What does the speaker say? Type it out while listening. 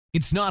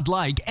It's not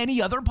like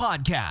any other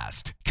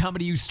podcast.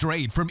 Coming to you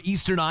straight from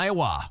Eastern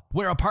Iowa,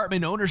 where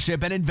apartment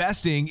ownership and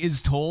investing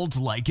is told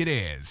like it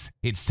is.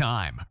 It's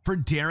time for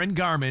Darren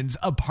Garman's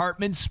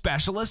Apartment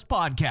Specialist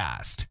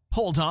Podcast.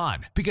 Hold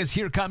on, because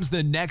here comes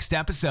the next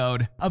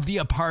episode of the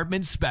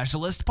Apartment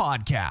Specialist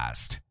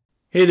Podcast.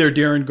 Hey there,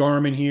 Darren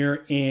Garman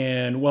here,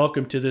 and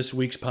welcome to this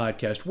week's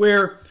podcast,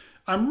 where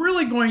I'm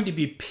really going to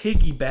be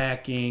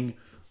piggybacking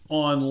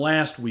on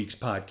last week's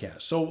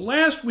podcast. So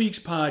last week's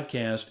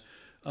podcast,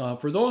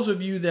 for those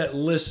of you that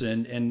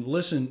listen and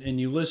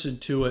you listen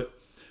to it,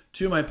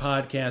 to my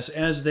podcast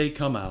as they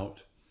come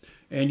out,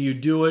 and you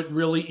do it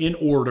really in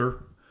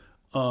order,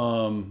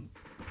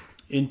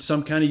 in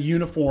some kind of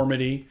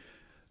uniformity,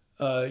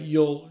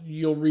 you'll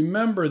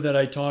remember that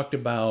I talked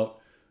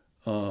about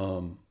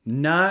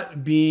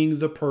not being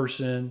the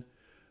person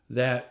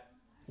that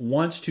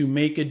wants to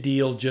make a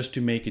deal just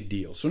to make a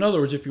deal. So in other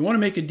words, if you want to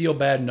make a deal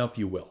bad enough,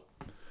 you will.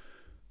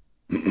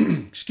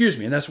 Excuse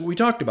me. And that's what we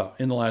talked about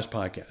in the last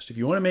podcast. If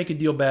you want to make a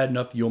deal bad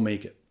enough, you'll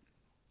make it.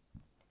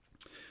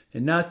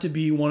 And not to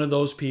be one of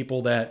those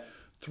people that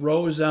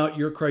throws out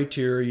your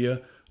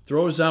criteria,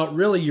 throws out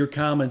really your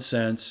common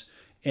sense,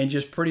 and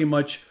just pretty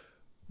much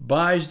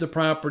buys the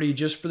property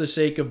just for the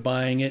sake of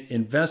buying it,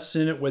 invests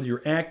in it, whether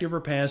you're active or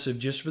passive,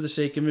 just for the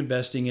sake of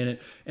investing in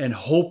it, and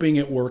hoping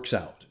it works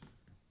out.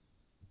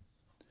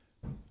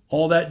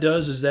 All that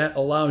does is that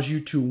allows you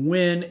to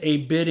win a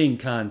bidding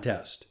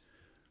contest.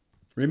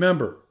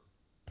 Remember,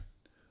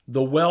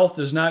 the wealth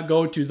does not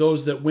go to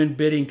those that win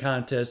bidding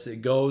contests.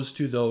 It goes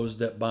to those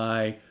that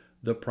buy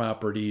the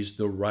properties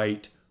the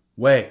right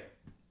way.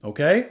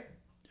 Okay?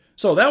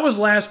 So that was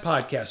last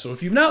podcast. So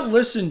if you've not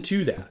listened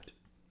to that,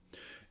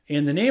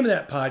 and the name of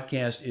that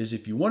podcast is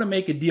If You Want to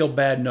Make a Deal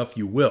Bad Enough,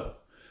 You Will,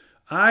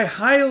 I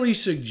highly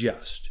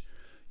suggest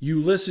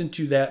you listen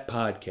to that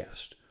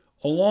podcast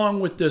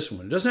along with this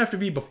one. It doesn't have to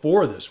be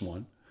before this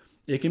one.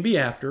 It can be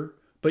after,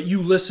 but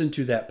you listen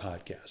to that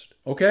podcast.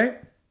 Okay?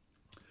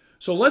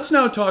 So let's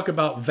now talk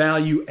about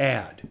value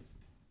add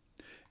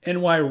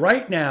and why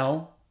right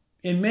now,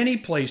 in many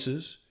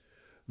places,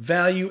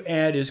 value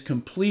add is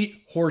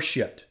complete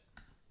horseshit.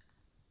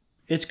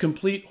 It's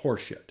complete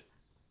horseshit.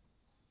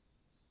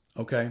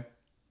 Okay?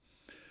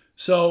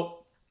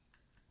 So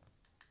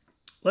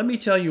let me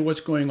tell you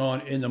what's going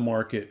on in the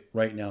market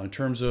right now in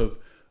terms of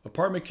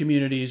apartment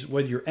communities,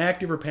 whether you're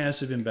active or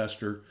passive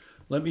investor.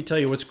 Let me tell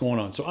you what's going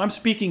on. So I'm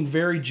speaking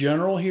very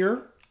general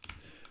here.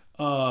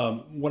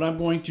 What I'm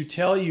going to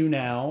tell you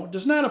now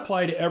does not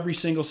apply to every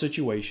single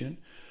situation,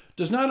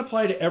 does not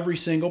apply to every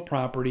single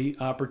property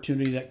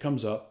opportunity that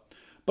comes up,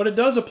 but it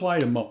does apply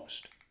to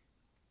most.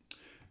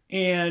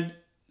 And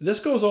this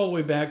goes all the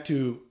way back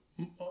to,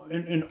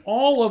 in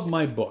all of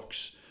my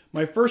books,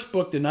 my first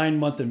book, The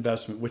 9-Month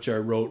Investment, which I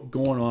wrote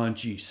going on,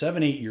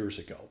 7-8 years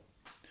ago.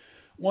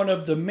 One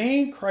of the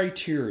main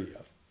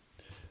criteria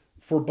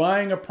for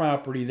buying a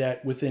property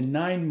that within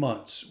 9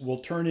 months will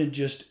turn in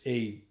just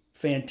a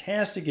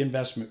fantastic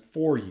investment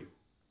for you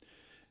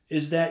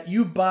is that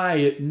you buy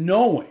it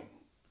knowing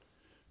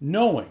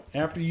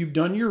after you've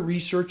done your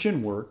research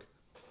and work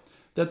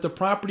that the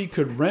property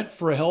could rent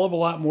for a hell of a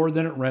lot more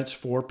than it rents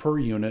for per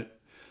unit,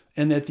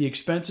 and that the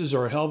expenses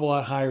are a hell of a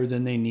lot higher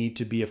than they need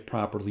to be if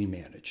properly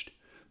managed.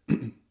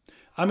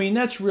 I mean,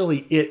 that's really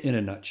it in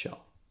a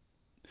nutshell.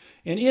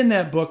 And in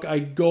that book, I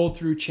go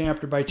through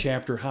chapter by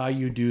chapter how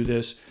you do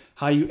this,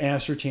 how you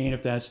ascertain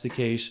if that's the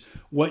case,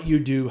 what you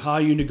do, how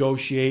you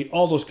negotiate,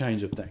 all those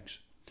kinds of things.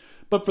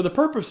 But for the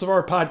purpose of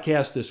our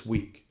podcast this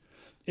week,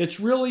 it's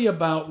really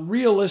about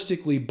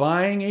realistically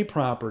buying a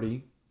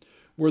property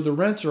where the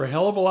rents are a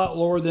hell of a lot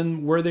lower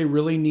than where they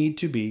really need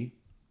to be,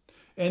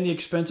 and the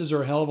expenses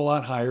are a hell of a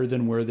lot higher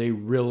than where they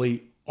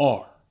really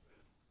are.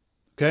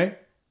 Okay?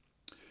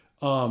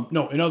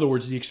 No, in other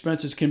words, the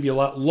expenses can be a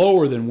lot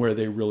lower than where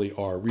they really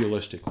are,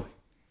 realistically.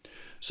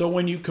 So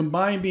when you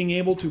combine being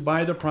able to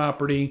buy the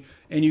property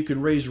and you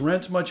can raise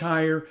rents much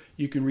higher,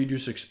 you can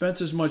reduce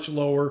expenses much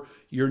lower,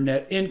 your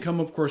net income,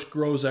 of course,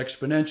 grows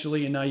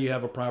exponentially, and now you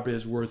have a property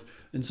that's worth,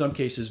 in some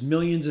cases,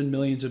 millions and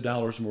millions of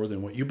dollars more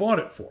than what you bought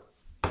it for.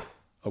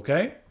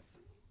 Okay?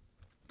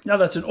 Now,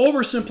 that's an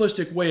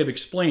oversimplistic way of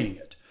explaining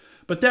it,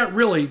 but that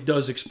really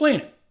does explain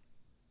it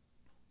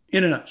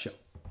in a nutshell.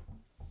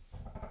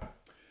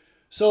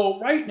 So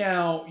right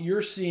now,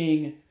 you're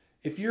seeing,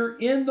 if you're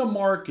in the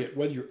market,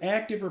 whether you're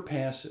active or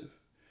passive,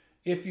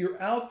 if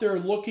you're out there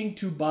looking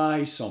to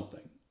buy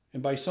something,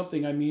 and by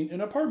something I mean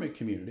an apartment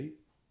community,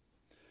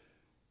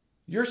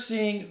 you're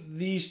seeing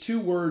these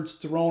two words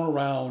thrown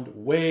around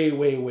way,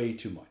 way, way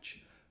too much.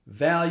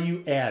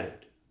 Value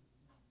added.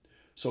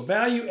 So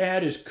value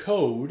add is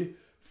code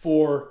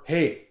for,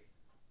 hey,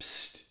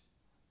 psst,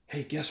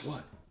 hey, guess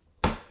what?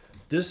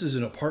 This is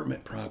an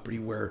apartment property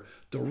where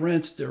the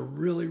rents, they're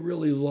really,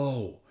 really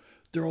low.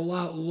 They're a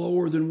lot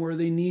lower than where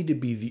they need to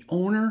be. The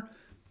owner,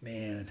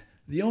 man,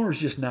 the owner's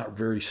just not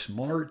very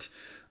smart.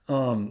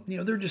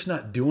 They're just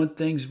not doing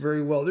things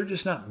very well. They're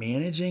just not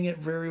managing it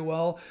very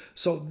well.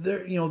 So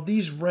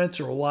these rents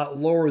are a lot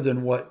lower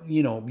than what,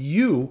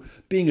 you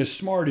being as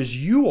smart as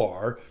you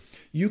are,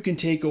 you can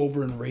take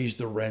over and raise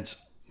the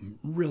rents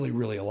really,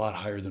 really a lot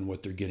higher than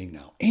what they're getting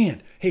now.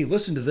 And hey,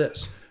 listen to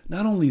this.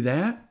 Not only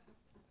that,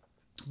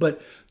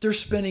 but they're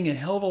spending a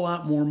hell of a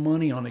lot more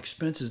money on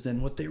expenses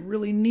than what they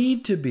really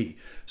need to be.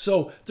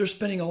 So they're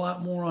spending a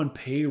lot more on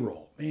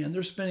payroll. Man,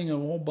 they're spending a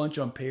whole bunch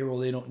on payroll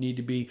they don't need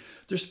to be.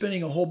 They're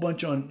spending a whole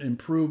bunch on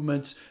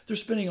improvements. They're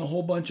spending a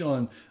whole bunch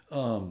on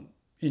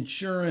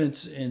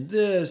insurance and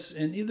this,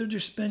 and they're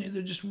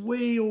just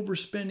way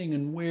overspending.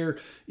 And where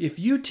if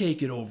you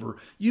take it over,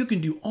 you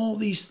can do all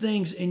these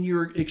things and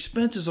your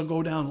expenses will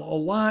go down a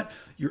lot.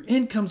 Your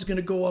income's going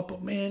to go up.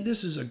 But man,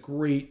 this is a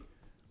great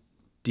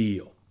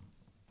deal.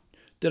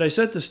 Did I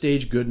set the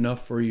stage good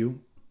enough for you?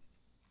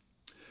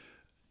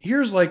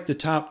 Here's like the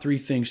top 3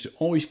 things to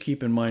always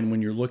keep in mind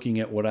when you're looking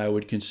at what I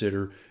would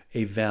consider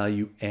a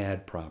value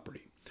add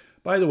property.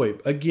 By the way,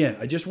 again,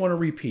 I just want to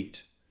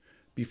repeat,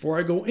 before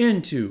I go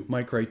into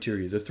my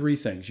criteria, the 3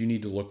 things you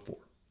need to look for.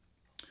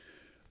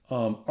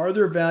 Are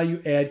there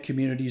value add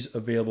communities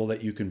available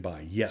that you can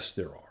buy? Yes,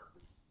 there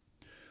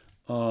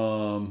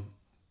are.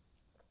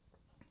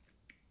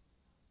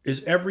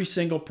 Is every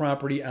single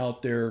property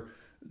out there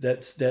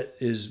that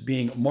is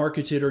being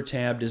marketed or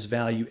tabbed as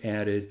value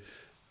added,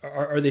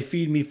 are they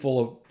feeding me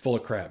full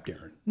of crap,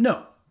 Darren?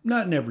 No,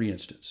 not in every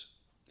instance.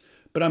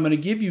 But I'm going to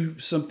give you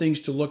some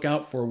things to look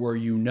out for where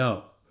you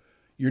know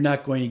you're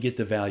not going to get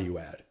the value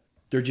add.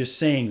 They're just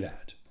saying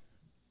that.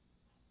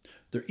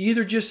 They're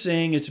either just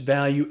saying it's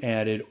value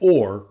added,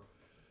 or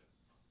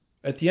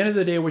at the end of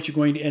the day, what you're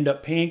going to end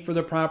up paying for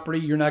the property,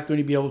 you're not going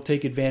to be able to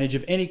take advantage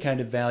of any kind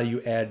of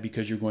value add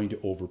because you're going to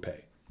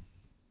overpay.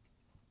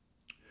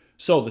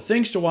 So the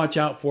things to watch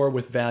out for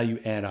with value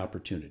add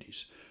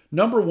opportunities.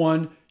 Number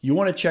 1, you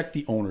want to check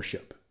the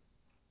ownership.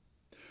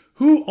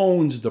 Who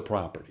owns the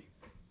property?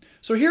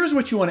 So here's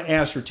what you want to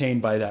ascertain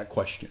by that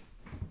question.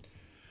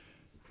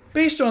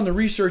 Based on the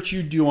research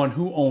you do on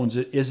who owns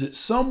it, is it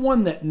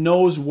someone that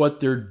knows what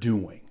they're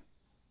doing?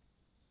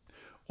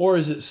 Or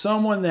is it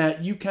someone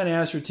that you kind of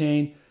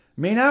ascertain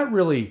may not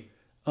really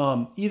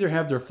either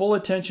have their full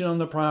attention on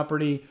the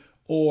property,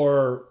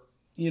 or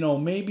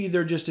maybe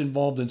they're just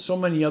involved in so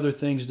many other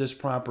things this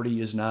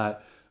property is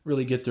not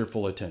really get their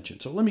full attention.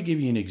 So let me give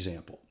you an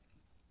example.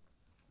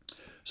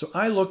 So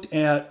I looked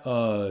at,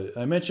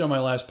 I mentioned on my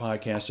last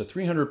podcast, a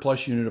 300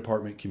 plus unit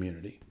apartment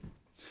community.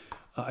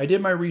 I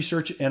did my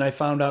research and I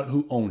found out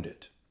who owned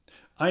it.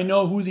 I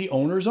know who the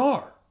owners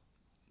are.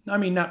 I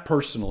mean, not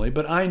personally,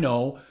 but I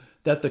know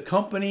that the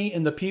company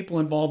and the people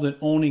involved in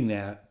owning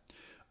that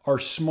are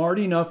smart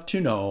enough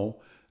to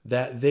know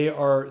that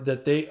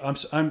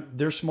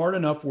they're smart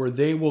enough where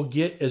they will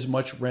get as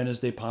much rent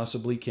as they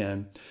possibly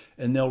can,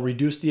 and they'll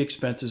reduce the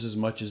expenses as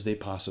much as they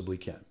possibly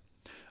can.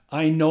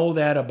 I know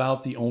that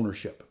about the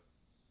ownership,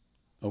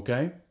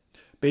 okay?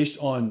 Based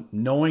on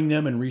knowing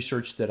them and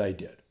research that I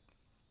did.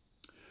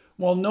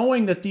 Well,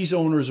 knowing that these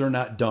owners are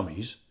not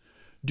dummies,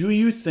 do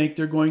you think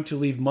they're going to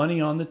leave money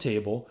on the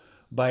table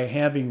by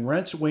having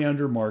rents way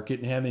under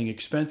market and having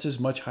expenses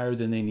much higher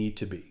than they need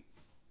to be?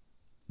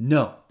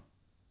 No.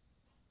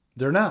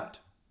 They're not.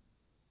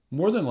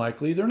 More than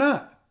likely, they're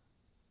not.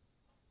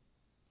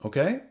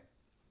 Okay?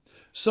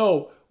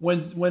 So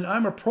when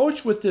I'm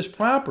approached with this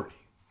property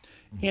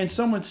and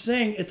someone's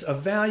saying it's a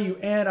value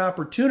add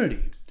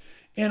opportunity,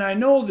 and I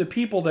know the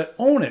people that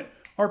own it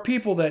are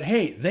people that,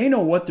 hey, they know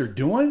what they're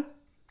doing,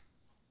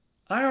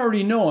 I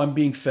already know I'm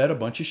being fed a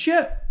bunch of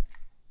shit.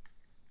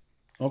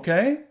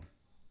 Okay?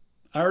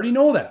 I already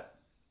know that.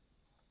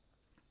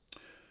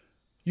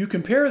 You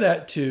compare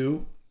that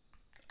to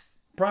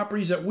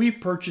properties that we've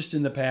purchased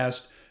in the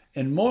past,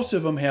 and most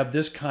of them have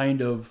this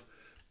kind of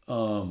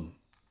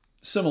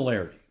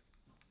similarity.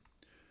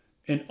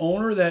 An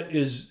owner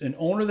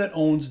that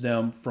owns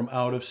them from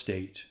out of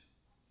state.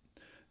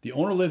 The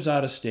owner lives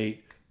out of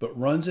state, but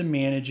runs and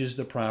manages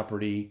the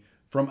property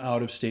from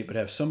out of state, but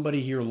have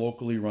somebody here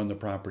locally run the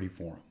property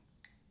for him.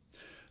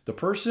 The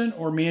person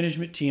or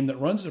management team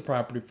that runs the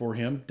property for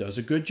him does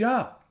a good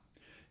job.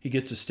 He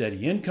gets a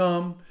steady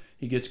income.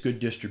 He gets good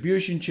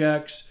distribution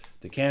checks.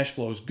 The cash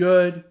flow is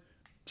good.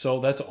 So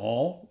that's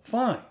all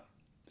fine.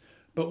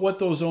 But what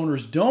those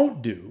owners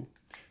don't do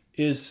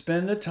is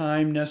spend the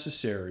time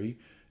necessary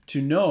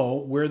to know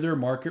where their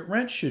market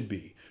rent should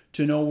be,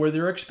 to know where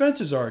their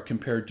expenses are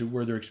compared to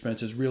where their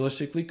expenses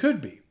realistically could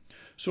be.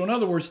 So in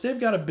other words, they've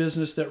got a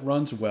business that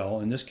runs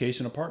well, in this case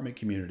an apartment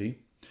community,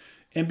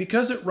 and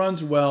because it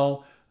runs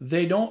well,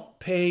 they don't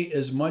pay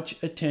as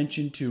much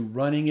attention to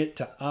running it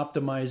to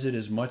optimize it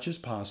as much as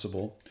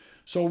possible.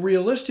 So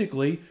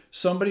realistically,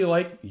 somebody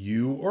like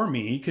you or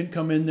me can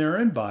come in there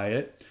and buy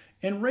it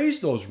and raise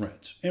those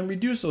rents and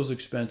reduce those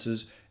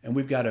expenses, and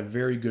we've got a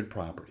very good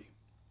property.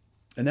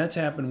 And that's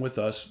happened with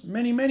us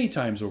many, many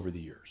times over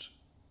the years.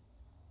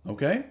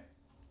 Okay?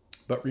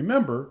 But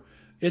remember,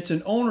 it's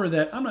an owner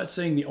that, I'm not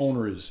saying the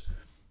owner is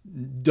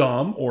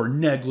dumb or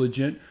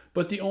negligent,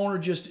 but the owner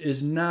just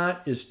is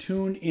not as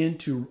tuned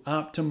into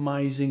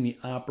optimizing the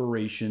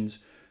operations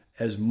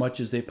as much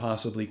as they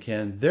possibly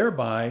can,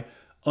 thereby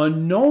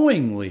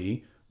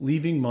unknowingly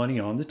leaving money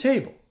on the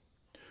table.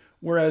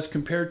 Whereas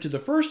compared to the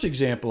first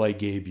example I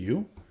gave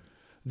you,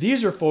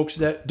 these are folks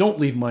that don't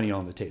leave money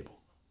on the table.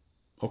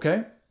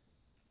 Okay?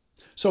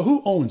 So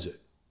who owns it?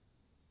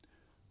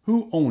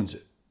 Who owns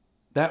it?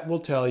 That will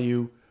tell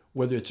you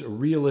whether it's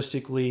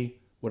realistically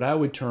what I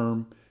would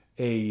term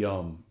a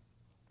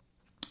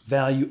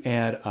value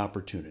add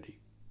opportunity.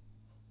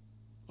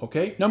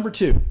 Okay? Number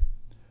 2,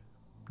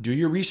 do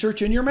your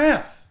research and your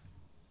math.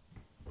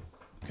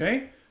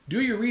 Okay?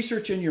 Do your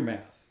research and your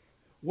math.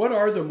 What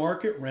are the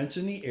market rents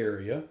in the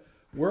area?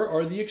 Where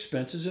are the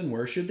expenses and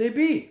where should they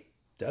be?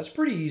 That's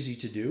pretty easy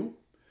to do.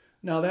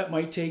 Now that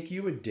might take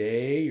you a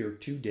day or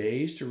 2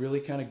 days to really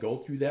kind of go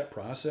through that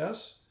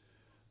process.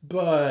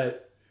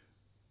 But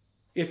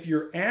if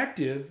you're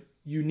active,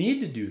 you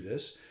need to do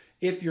this.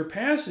 If you're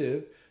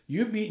passive,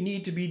 you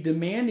need to be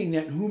demanding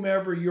that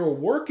whomever you're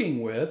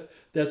working with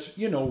that's,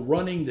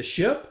 running the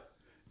ship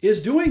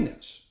is doing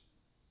this.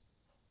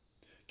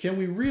 Can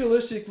we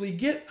realistically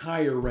get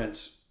higher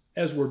rents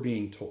as we're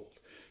being told?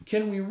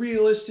 Can we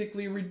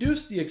realistically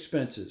reduce the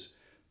expenses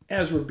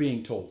as we're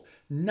being told?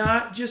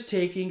 Not just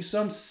taking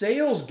some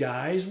sales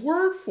guy's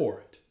word for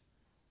it.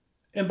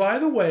 And by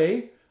the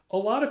way, a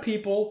lot of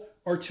people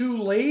are too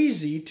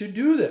lazy to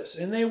do this,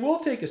 and they will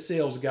take a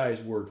sales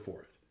guy's word for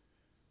it.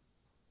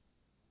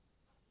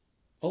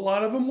 A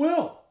lot of them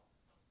will.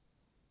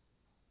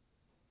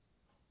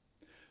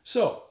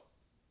 So,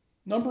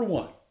 number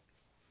 1,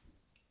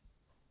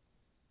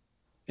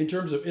 in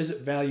terms of is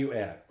it value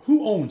add?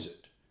 Who owns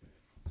it?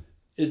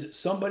 Is it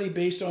somebody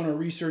based on our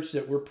research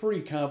that we're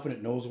pretty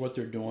confident knows what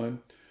they're doing?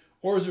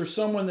 Or is there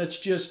someone that's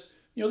just,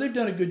 they've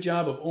done a good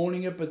job of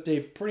owning it, but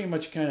they've pretty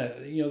much kind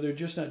of, they're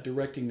just not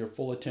directing their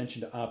full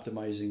attention to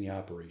optimizing the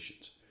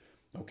operations.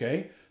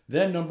 Okay?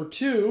 Then number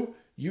 2,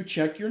 you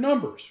check your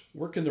numbers.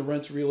 Where can the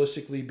rents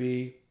realistically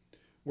be?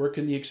 Where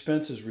can the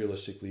expenses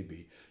realistically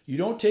be? You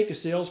don't take a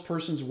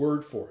salesperson's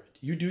word for it.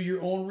 You do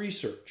your own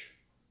research.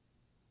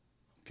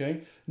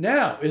 Okay?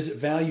 Now, is it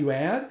value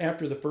add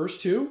after the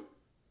first 2?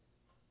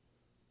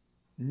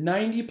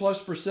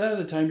 90+% of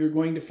the time you're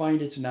going to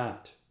find it's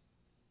not.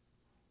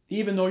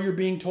 Even though you're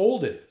being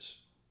told it is.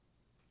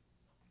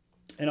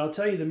 And I'll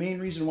tell you the main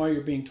reason why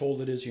you're being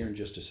told it is here in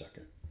just a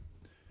second.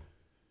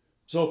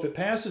 So if it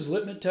passes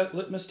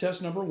litmus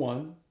test number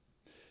 1,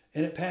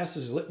 and it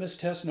passes litmus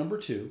test number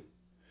 2,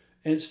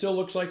 and it still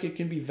looks like it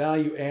can be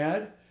value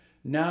add,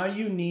 now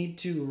you need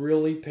to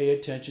really pay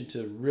attention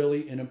to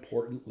really an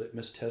important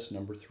litmus test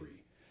number 3.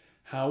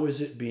 How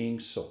is it being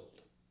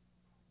sold?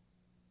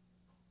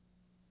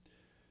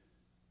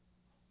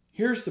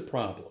 Here's the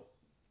problem.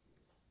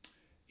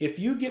 If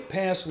you get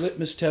past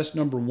litmus test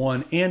number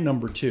 1 and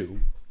number 2,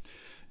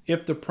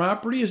 if the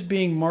property is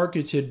being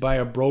marketed by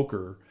a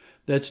broker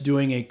that's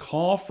doing a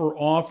call for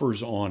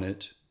offers on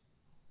it,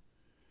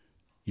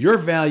 your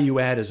value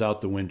add is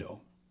out the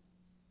window.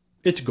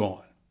 It's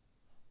gone.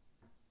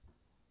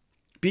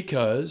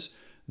 Because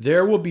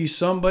there will be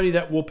somebody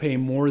that will pay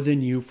more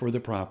than you for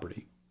the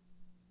property.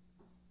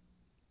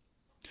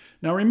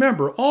 Now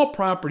remember, all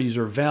properties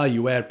are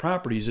value add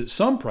properties at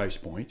some price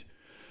point,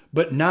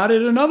 but not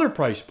at another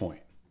price point.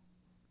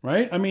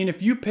 Right? I mean,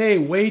 if you pay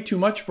way too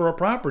much for a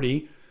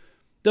property,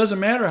 doesn't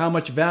matter how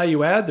much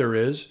value add there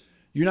is,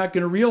 you're not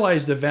going to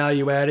realize the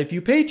value add if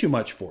you pay too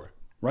much for it,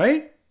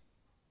 right?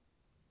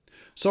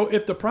 So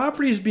if the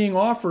property is being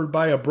offered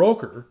by a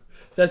broker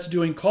that's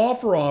doing call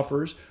for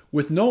offers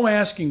with no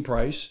asking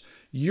price,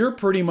 you're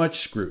pretty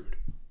much screwed.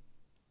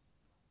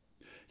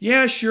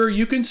 Yeah, sure,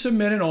 you can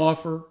submit an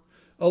offer,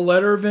 a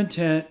letter of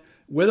intent,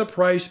 with a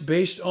price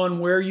based on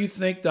where you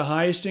think the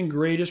highest and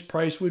greatest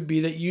price would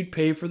be that you'd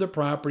pay for the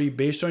property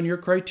based on your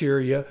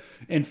criteria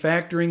and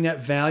factoring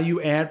that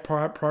value add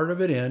part of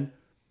it in.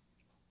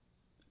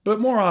 But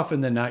more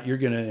often than not, you're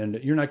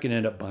not going to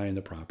end up buying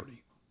the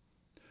property.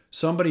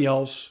 Somebody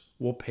else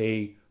will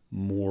pay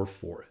more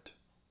for it.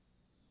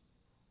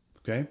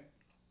 Okay?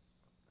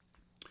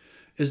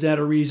 Is that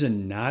a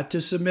reason not to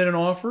submit an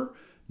offer?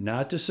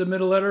 Not to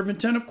submit a letter of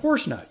intent? Of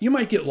course not. You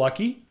might get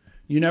lucky.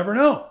 You never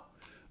know.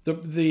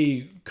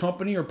 The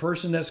company or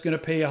person that's going to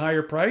pay a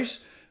higher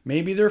price,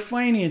 maybe their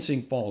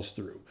financing falls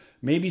through.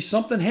 Maybe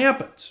something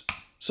happens.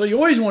 So you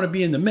always want to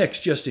be in the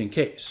mix just in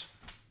case.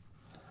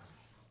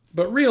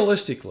 But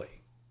realistically,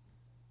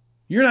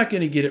 you're not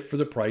going to get it for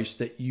the price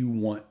that you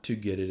want to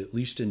get it, at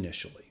least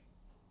initially.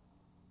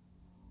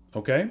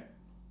 Okay?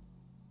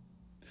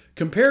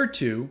 Compared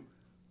to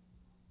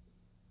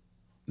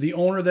the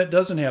owner that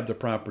doesn't have the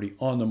property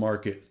on the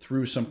market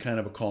through some kind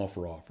of a call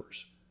for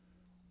offers.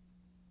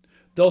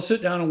 They'll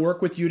sit down and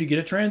work with you to get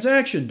a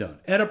transaction done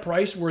at a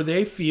price where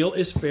they feel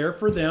is fair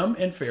for them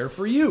and fair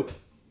for you.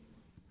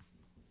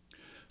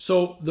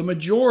 So the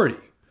majority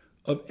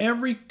of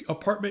every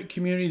apartment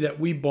community that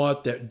we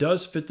bought that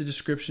does fit the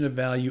description of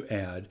value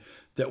add,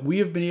 that we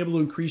have been able to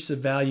increase the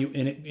value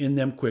in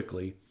them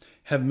quickly,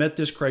 have met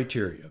this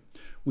criteria.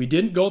 We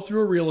didn't go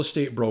through a real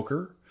estate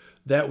broker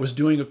that was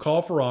doing a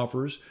call for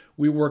offers.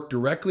 We worked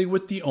directly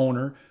with the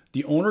owner.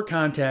 The owner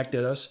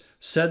contacted us,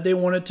 said they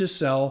wanted to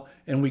sell,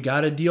 and we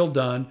got a deal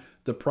done.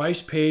 The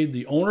price paid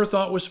the owner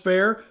thought was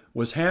fair,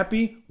 was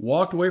happy,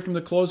 walked away from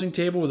the closing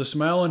table with a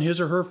smile on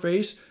his or her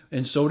face,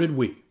 and so did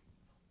we.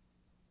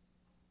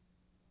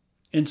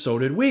 And so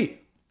did we.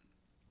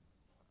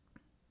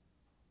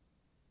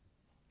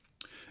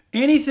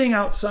 Anything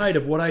outside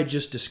of what I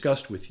just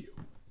discussed with you,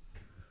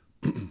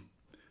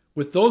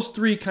 with those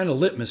three kind of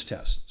litmus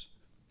tests,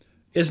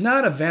 is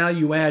not a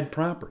value add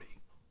property.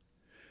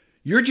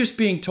 You're just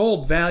being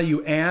told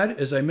value add.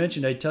 As I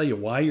mentioned, I tell you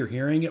why you're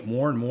hearing it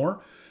more and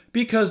more.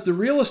 Because the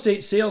real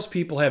estate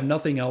salespeople have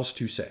nothing else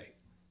to say.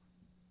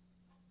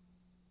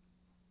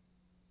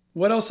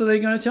 What else are they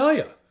going to tell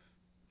you?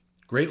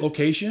 Great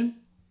location,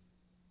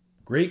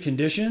 great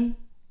condition,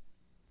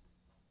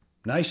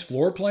 nice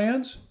floor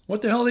plans.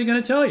 What the hell are they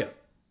going to tell you?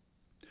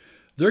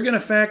 They're going to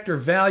factor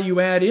value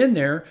add in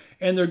there,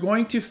 and they're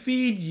going to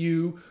feed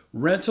you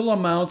rental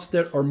amounts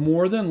that are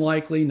more than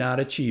likely not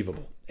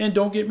achievable. And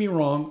don't get me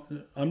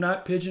wrong, I'm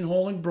not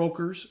pigeonholing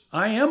brokers.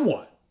 I am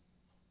one.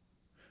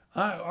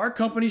 Our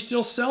company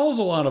still sells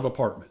a lot of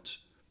apartments.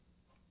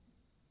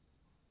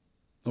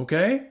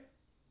 Okay?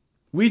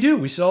 We do.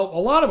 We sell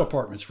a lot of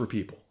apartments for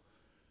people.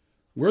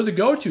 We're the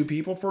go-to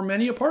people for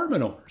many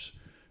apartment owners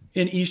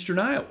in Eastern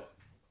Iowa.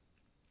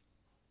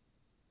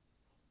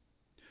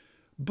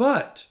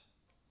 But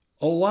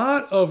a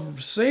lot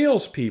of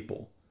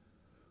salespeople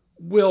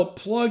will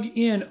plug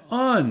in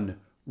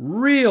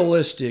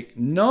unrealistic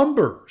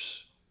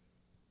numbers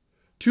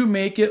to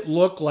make it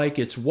look like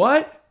it's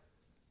what?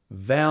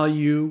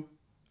 Value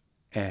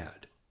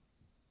add.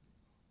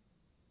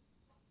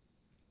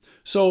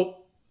 So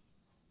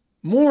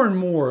more and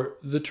more,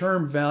 the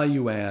term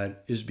value add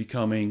is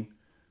becoming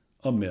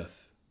a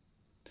myth.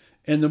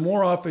 And the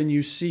more often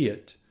you see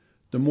it,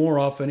 the more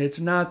often it's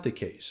not the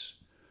case.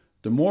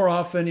 The more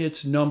often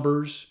it's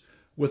numbers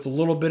with a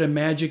little bit of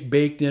magic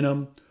baked in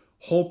them,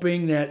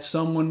 hoping that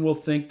someone will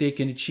think they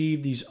can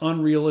achieve these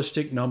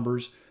unrealistic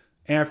numbers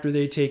after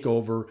they take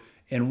over,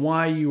 and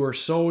why you are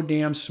so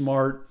damn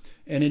smart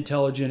and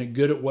intelligent and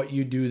good at what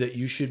you do that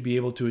you should be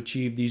able to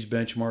achieve these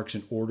benchmarks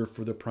in order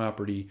for the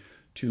property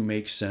to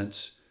make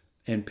sense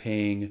and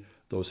paying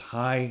those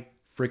high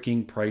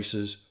freaking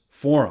prices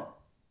for them.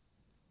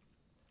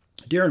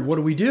 Darren, what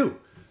do we do?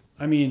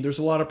 I mean, there's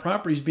a lot of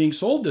properties being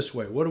sold this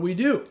way. What do we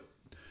do?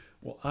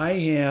 Well, I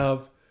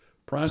have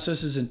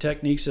processes and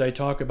techniques that I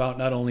talk about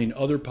not only in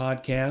other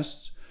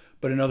podcasts,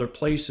 but in other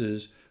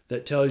places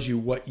that tells you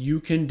what you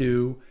can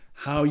do,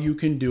 how you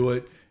can do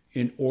it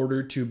in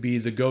order to be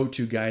the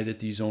go-to guy that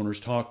these owners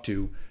talk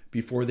to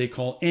before they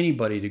call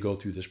anybody to go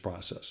through this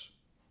process.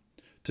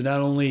 To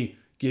not only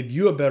give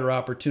you a better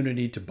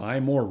opportunity to buy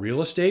more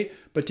real estate,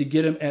 but to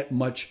get them at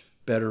much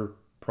better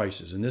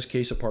prices. In this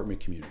case, apartment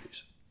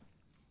communities.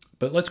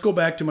 But let's go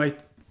back to my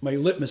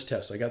litmus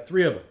test. I got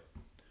 3 of them.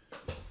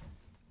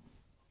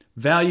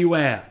 Value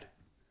add.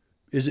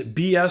 Is it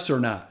BS or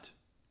not?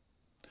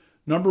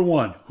 Number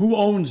 1, who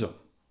owns them?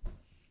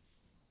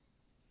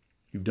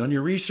 You've done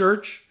your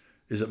research.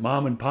 Is it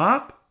mom and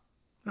pop?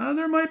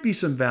 There might be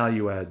some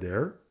value add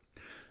there.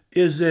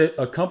 Is it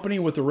a company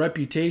with a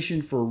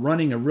reputation for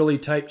running a really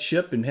tight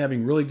ship and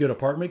having really good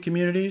apartment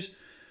communities?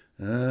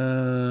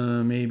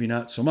 Maybe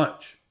not so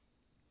much.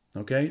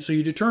 Okay, so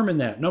you determine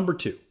that. Number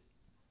 2,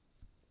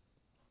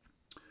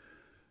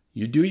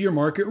 you do your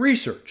market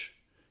research.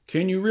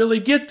 Can you really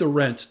get the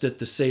rents that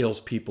the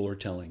salespeople are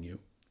telling you?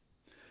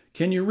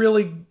 Can you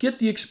really get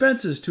the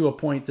expenses to a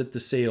point that the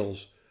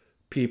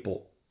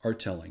salespeople are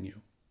telling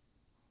you?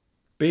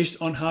 Based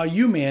on how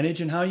you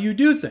manage and how you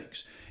do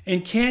things.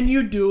 And can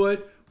you do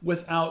it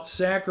without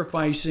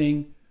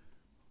sacrificing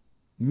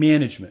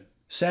management,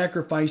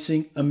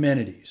 sacrificing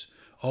amenities?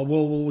 Oh,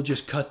 well, we'll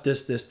just cut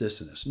this,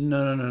 and this.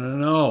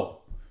 No.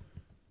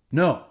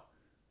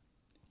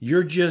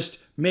 You're just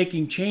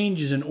making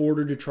changes in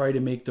order to try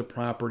to make the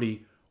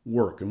property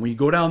work. And when you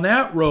go down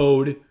that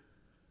road,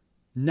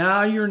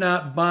 now you're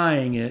not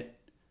buying it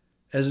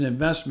as an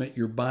investment.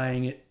 You're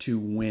buying it to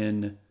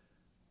win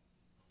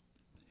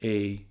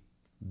a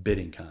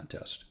bidding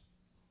contest.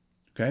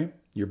 Okay?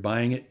 You're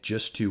buying it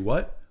just to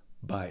what?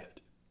 Buy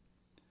it.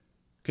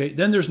 Okay,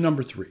 then there's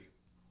number 3.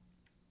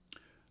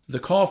 The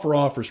call for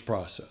offers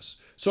process.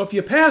 So if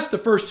you pass the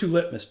first 2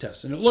 litmus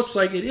tests, and it looks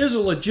like it is a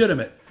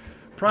legitimate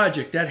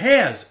project that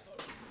has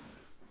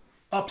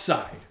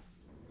upside,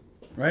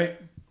 right?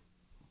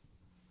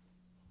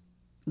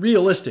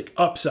 Realistic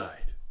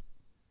upside.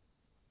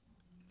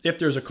 If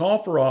there's a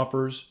call for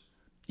offers,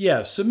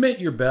 yeah, submit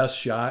your best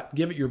shot,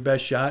 give it your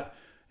best shot,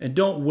 and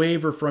don't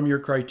waver from your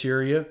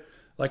criteria.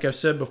 Like I've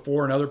said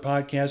before in other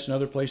podcasts and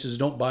other places,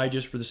 don't buy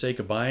just for the sake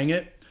of buying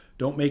it.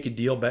 Don't make a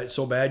deal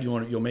so bad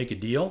you'll make a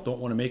deal. Don't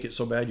want to make it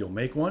so bad you'll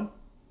make one.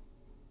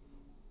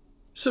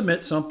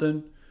 Submit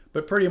something,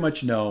 but pretty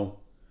much know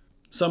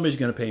somebody's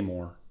going to pay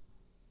more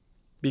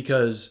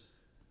because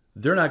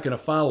they're not going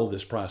to follow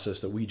this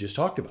process that we just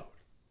talked about.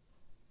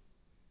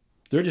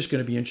 They're just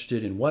going to be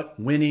interested in what?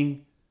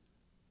 Winning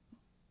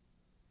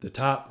the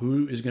top,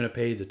 who is going to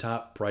pay the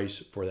top price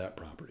for that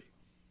property.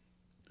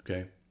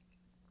 Okay?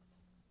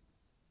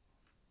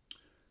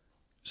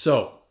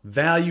 So,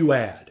 value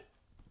add.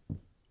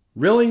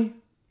 Really?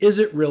 Is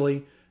it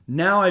really?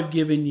 Now I've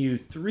given you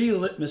 3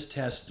 litmus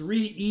tests,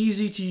 3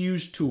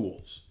 easy-to-use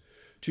tools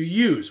to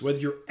use, whether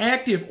you're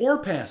active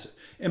or passive.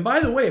 And by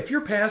the way, if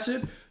you're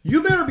passive,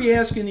 you better be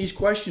asking these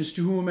questions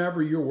to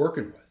whomever you're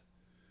working with.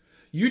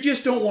 You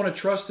just don't want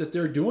to trust that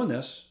they're doing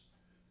this.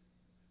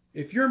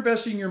 If you're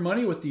investing your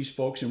money with these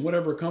folks in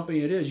whatever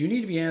company it is, you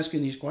need to be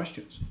asking these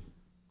questions.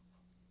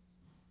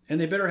 And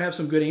they better have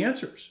some good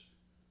answers.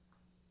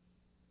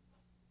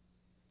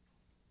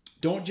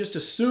 Don't just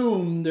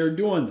assume they're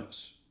doing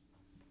this.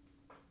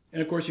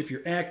 And of course, if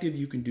you're active,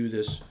 you can do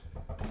this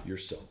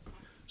yourself.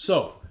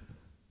 So,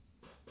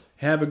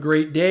 have a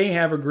great day,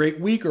 have a great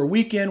week or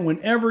weekend.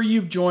 Whenever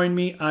you've joined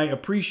me, I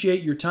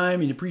appreciate your time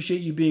and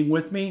appreciate you being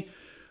with me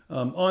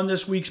on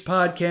this week's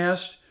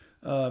podcast.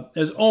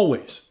 As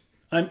always,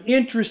 I'm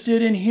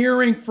interested in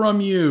hearing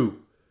from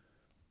you.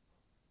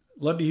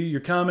 Love to hear your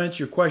comments,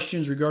 your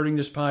questions regarding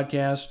this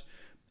podcast,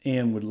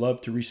 and would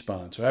love to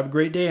respond. So have a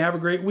great day, have a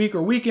great week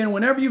or weekend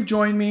whenever you've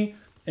joined me,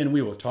 and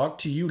we will talk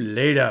to you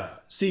later.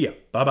 See ya.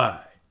 Bye-bye.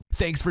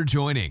 Thanks for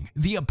joining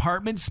the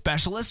Apartment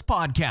Specialist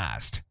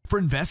Podcast. For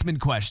investment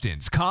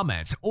questions,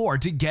 comments, or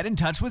to get in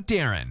touch with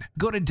Darren,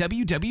 go to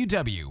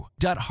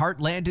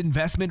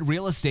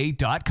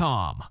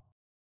www.heartlandinvestmentrealestate.com.